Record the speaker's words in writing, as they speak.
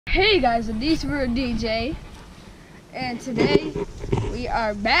Hey guys, these were DJ, and today we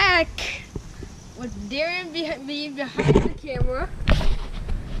are back with Darion behind the camera.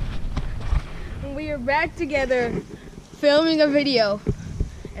 And we are back together filming a video.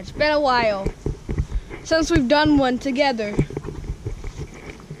 It's been a while since we've done one together,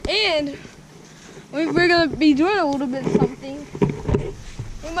 and we're gonna be doing a little bit something.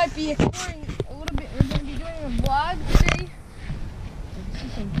 We might be exploring a little bit. We're gonna be doing a vlog today.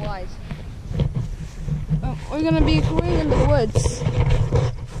 Some flies. We're gonna be exploring in the woods.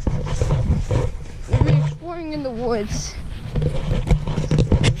 We're gonna be exploring in the woods.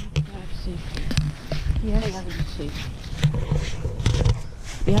 Yes.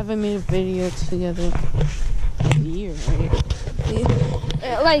 We haven't made a video together in a year,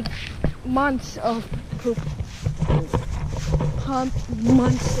 right? Like months of poop.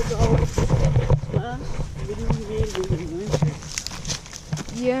 Months ago. Last video we made was in winter.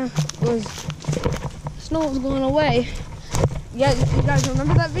 Yeah, it was. Snow was going away. Yeah, you guys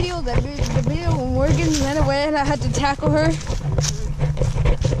remember that video? The video when Morgan ran away and I had to tackle her?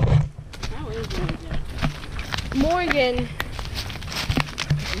 How is Morgan?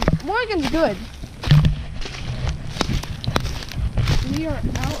 Morgan's good. We are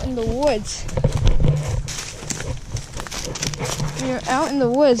out in the woods. We are out in the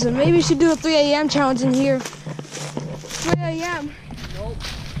woods, and maybe we should do a 3 a.m. challenge in here. 3 a.m.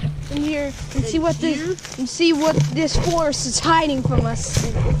 in here and see what this forest is hiding from us,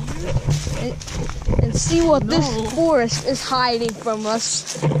 and see what this forest is hiding from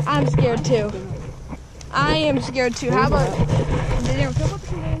us. I'm scared too. I am scared too. How about did you ever film what the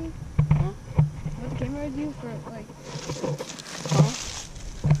camera? What the camera do for like?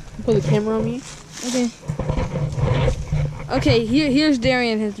 Put the camera on me. Okay. Okay. Here's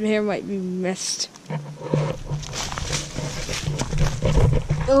Darion. His hair might be messed.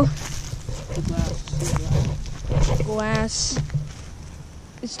 Oh. The glass.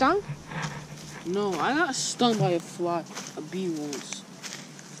 It stung? No, I got stung by a fly, a bee once.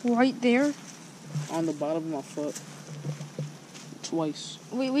 Right there? On the bottom of my foot. Twice.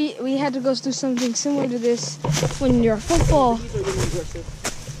 We had to go through something similar to this when you're football. Bees are really aggressive.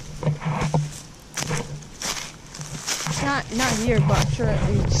 Not here, but I'm sure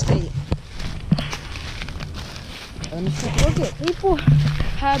in the state. Look at people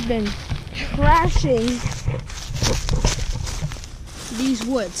have been trashing these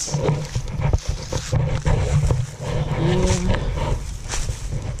woods. Yeah.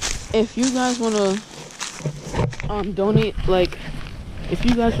 If you guys wanna donate, like, if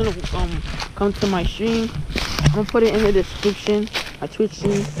you guys wanna come to my stream, I'm gonna put it in the description. My Twitch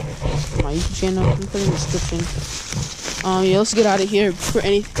stream, my YouTube channel, I'm gonna put it in the description. Yeah, let's get out of here before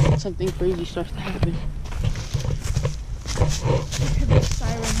something crazy starts to happen. There could be a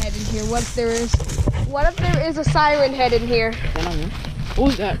siren head in here. What if there is? What if there is a siren head in here? What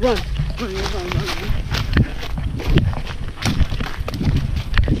was that? Run! Run.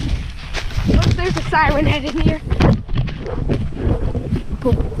 What if there's a siren head in here?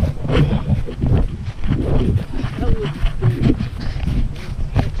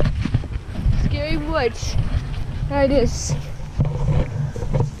 Scary woods. There it is.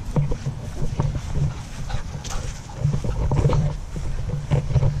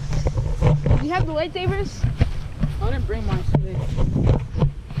 Do you have the lightsabers? I didn't bring mine today.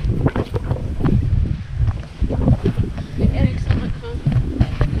 Next time I come,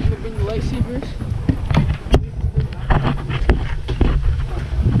 I'm gonna bring the lightsabers.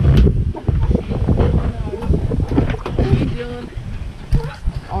 What are you doing?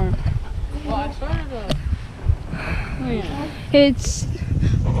 Arm. Well, I started It's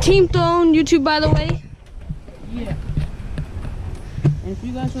Team Throne YouTube, by the way. yeah. And if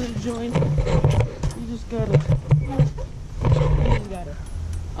you guys want to join, you just gotta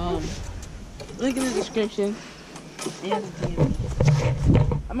link in the description and the DM.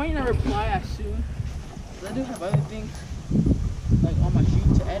 I might not reply as soon, but I do have other things like on my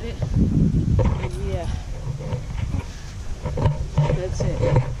sheet to edit. And yeah, that's it.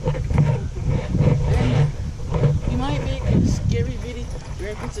 And we might make a scary video,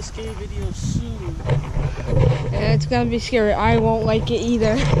 reference a scary video soon. Yeah, it's gonna be scary. I won't like it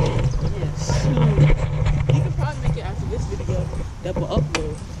either. Yes, soon. You can probably make it after this video that will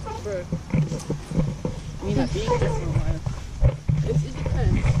upload for me not being here for a while. It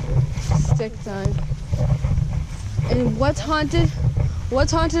depends. Stick time. And what's haunted?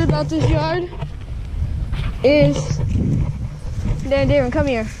 What's haunted about this yard is Darren, come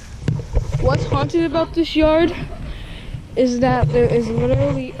here. What's haunted about this yard is that there is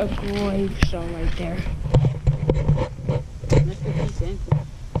literally a gravestone right there.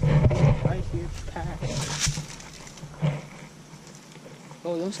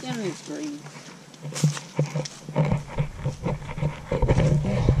 Oh, don't stand in this green.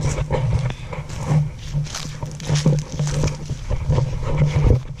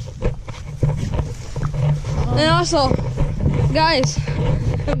 And also, guys,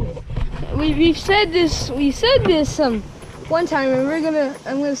 we said this one time, and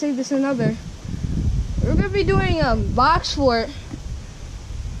I'm gonna say this another. We're gonna be doing a box fort.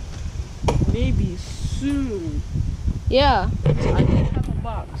 Maybe soon. Yeah. I did have a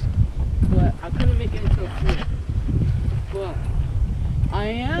box, but I couldn't make it into a fort. But I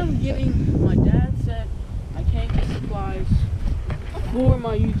am getting. My dad said I can't get supplies for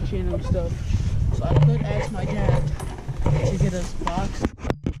my YouTube channel and stuff, so I could ask my dad to get us a box, and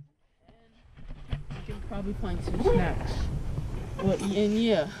we can probably find some snacks. But and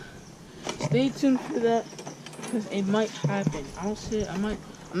yeah, stay tuned for that because it might happen. I don't say I might.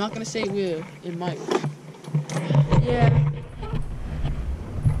 I'm not gonna say it will. It might. Yeah.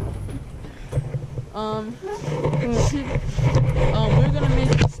 We're gonna make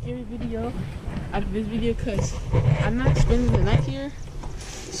a scary video after this video because I'm not spending the night here.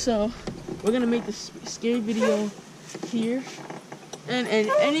 So we're gonna make this scary video here, and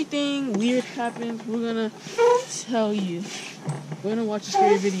anything weird happens, we're gonna tell you. We're gonna watch a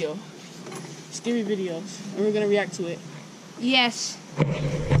scary videos, and we're gonna react to it. Yes.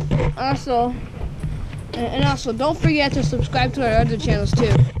 Also, and also, don't forget to subscribe to our other channels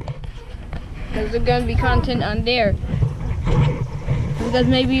too, because there's gonna be content on there. Because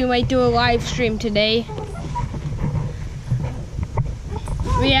maybe we might do a live stream today,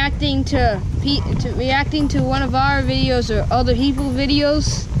 reacting to one of our videos or other people's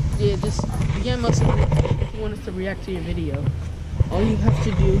videos. Yeah, just DM us if you want us to react to your video. All you have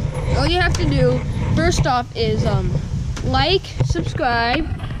to do first off is like, subscribe,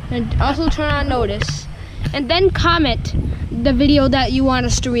 and also turn on notice, and then comment the video that you want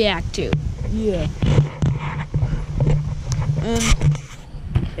us to react to. Yeah. And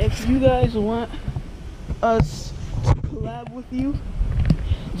if you guys want us to collab with you,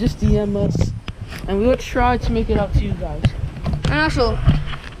 just DM us, and we'll try to make it out to you guys. And also,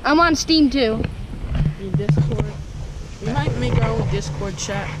 I'm on Steam too. In Discord. We might make our own Discord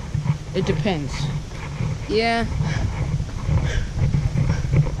chat. It depends. Yeah.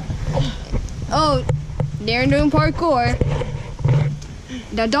 Oh, Darren doing parkour.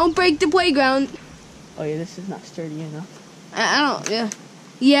 Now don't break the playground. Oh yeah, this is not sturdy enough. I don't, yeah.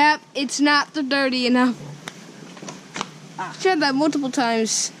 Yep, it's not dirty enough. Tried that multiple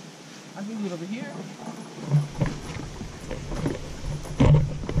times. I can do it over here.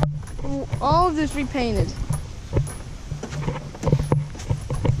 All of this repainted.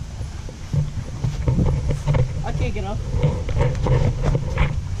 I can't get up.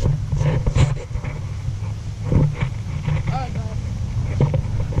 Alright, guys.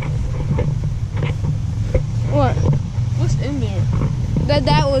 What? What's in there?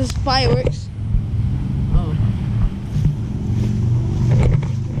 That was fireworks. Oh.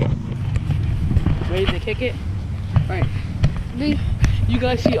 Ready to kick it? Alright. You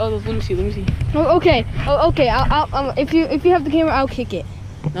guys see all those? Let me see. Oh, okay. Oh, okay. I'll if you have the camera, I'll kick it.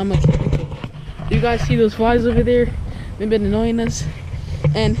 I'm gonna kick it. You guys see those flies over there? They've been annoying us.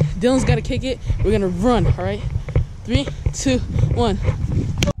 And Dylan's gotta kick it. We're gonna run, alright? 3, 2, 1.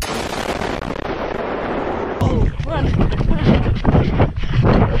 Oh, run.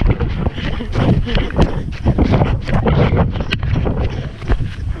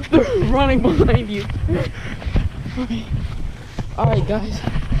 They're running behind you. Alright, guys.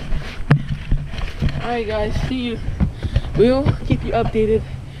 Alright, guys. See you. We'll keep you updated.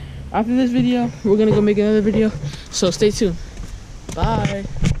 After this video, we're gonna go make another video. So stay tuned. Bye.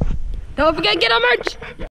 Don't forget to get our merch.